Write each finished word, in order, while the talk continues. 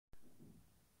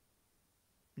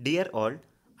Dear all,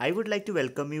 I would like to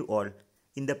welcome you all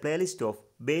in the playlist of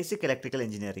Basic Electrical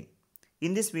Engineering.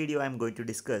 In this video, I am going to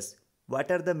discuss what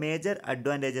are the major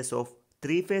advantages of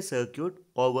three-phase circuit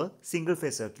over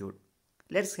single-phase circuit.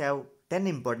 Let's have 10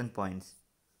 important points.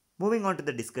 Moving on to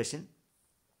the discussion,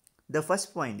 the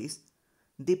first point is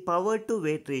the power to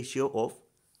weight ratio of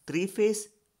three-phase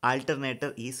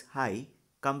alternator is high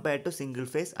compared to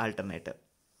single-phase alternator.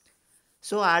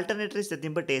 So alternator is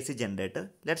nothing but AC generator.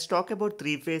 Let's talk about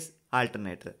three-phase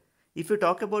alternator. If you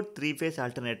talk about three-phase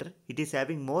alternator, it is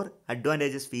having more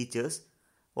advantageous features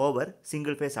over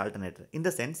single-phase alternator. In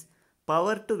the sense,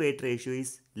 power to weight ratio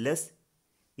is less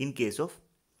in case of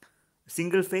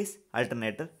single-phase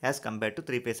alternator as compared to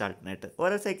three-phase alternator.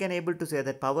 Or else I can able to say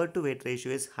that power to weight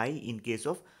ratio is high in case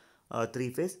of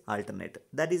three-phase alternator.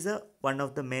 That is one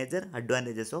of the major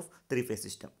advantages of three-phase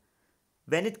system.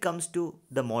 When it comes to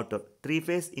the motor,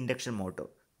 three-phase induction motor,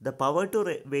 the power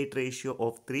to weight ratio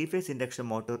of three-phase induction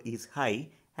motor is high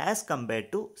as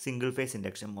compared to single-phase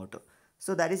induction motor.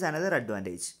 So that is another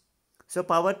advantage. So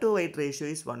power to weight ratio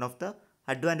is one of the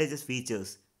advantageous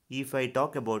features if I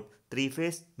talk about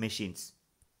three-phase machines.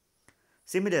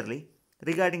 Similarly,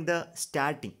 regarding the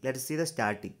starting, let us see the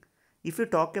starting. If you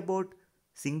talk about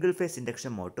single-phase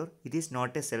induction motor, it is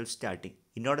not a self-starting.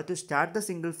 In order to start the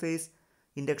single-phase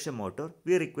induction motor,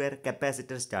 we require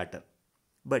capacitor starter.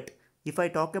 But if I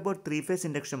talk about three-phase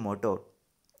induction motor,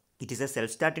 it is a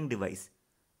self-starting device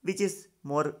which is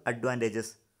more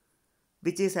advantageous,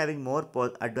 which is having more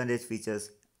advantage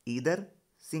features, either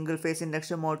single-phase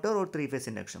induction motor or three-phase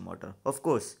induction motor. Of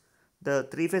course, the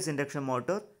three-phase induction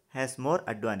motor has more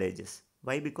advantages.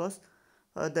 Why? Because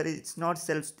it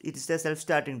is a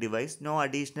self-starting device. No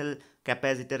additional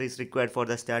capacitor is required for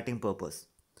the starting purpose.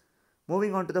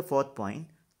 Moving on to the fourth point,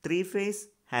 three-phase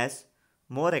has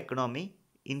more economy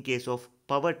in case of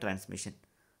power transmission.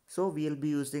 So we will be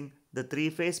using the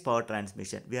three-phase power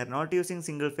transmission. We are not using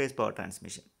single-phase power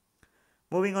transmission.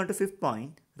 Moving on to fifth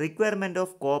point, requirement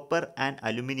of copper and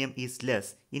aluminium is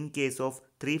less in case of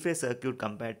three-phase circuit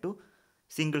compared to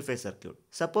single-phase circuit.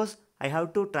 Suppose I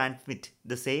have to transmit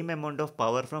the same amount of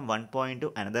power from one point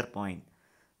to another point.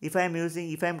 If I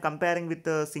am comparing with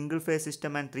the single-phase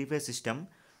system and three-phase system,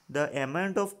 the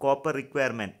amount of copper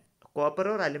requirement, copper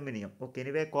or aluminium, okay,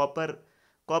 anyway copper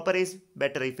is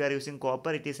better. If you are using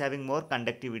copper, it is having more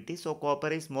conductivity, so copper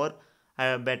is more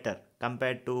better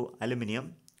compared to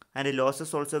aluminium, and the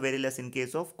losses also very less in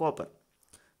case of copper.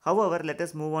 However, let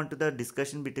us move on to the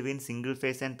discussion between single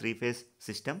phase and three phase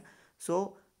system.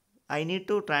 So I need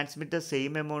to transmit the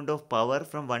same amount of power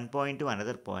from one point to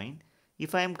another point.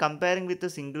 If I am comparing with the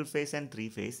single phase and three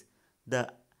phase,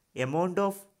 the amount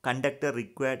of conductor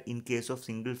required in case of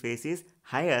single phase is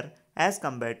higher as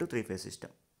compared to three phase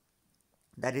system.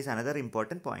 That is another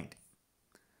important point.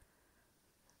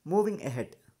 Moving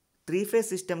ahead, three phase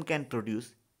system can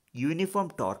produce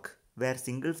uniform torque where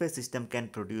single phase system can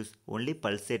produce only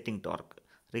pulsating torque.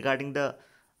 Regarding the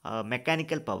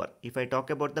mechanical power, if I talk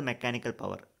about the mechanical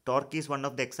power, torque is one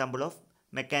of the example of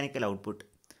mechanical output.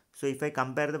 So if I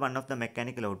compare the one of the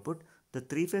mechanical output, the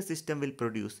three phase system will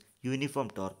produce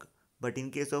uniform torque. But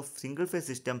in case of single phase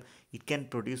system, it can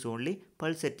produce only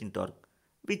pulsating torque,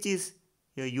 which is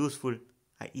useful,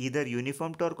 either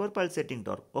uniform torque or pulsating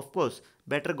torque. Of course,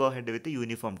 better go ahead with the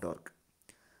uniform torque.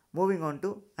 Moving on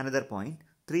to another point,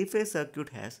 three phase circuit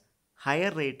has higher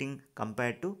rating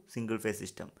compared to single phase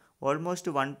system, almost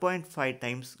 1.5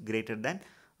 times greater than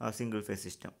a single phase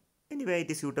system. Anyway,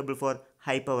 it is suitable for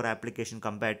high power application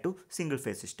compared to single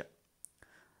phase system.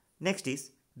 Next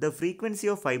is the frequency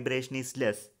of vibration is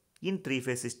less in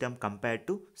three-phase system compared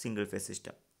to single-phase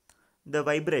system. The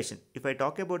vibration, if I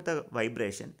talk about the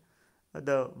vibration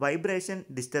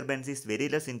disturbance is very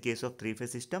less in case of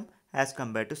three-phase system as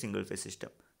compared to single-phase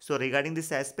system. So regarding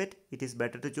this aspect, it is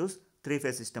better to choose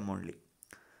three-phase system only.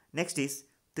 Next is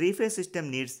three-phase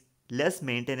system needs less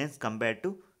maintenance compared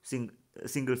to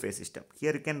single-phase system.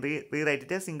 Here you can rewrite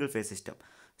it as single-phase system.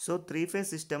 So three-phase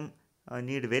system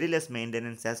need very less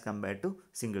maintenance as compared to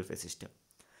single-phase system.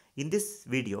 In this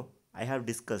video, I have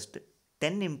discussed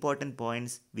 10 important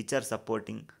points which are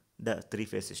supporting the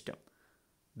three-phase system.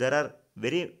 There are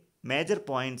very major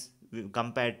points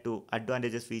compared to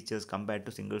advantageous features compared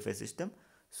to single-phase system.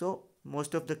 So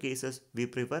most of the cases we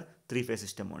prefer three-phase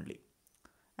system only.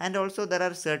 And also there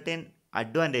are certain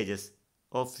advantages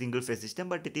of single-phase system,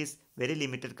 but it is very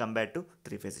limited compared to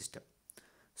three-phase system.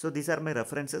 So these are my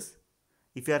references.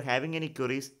 If you are having any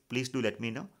queries, please do let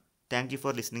me know. Thank you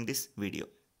for listening this video.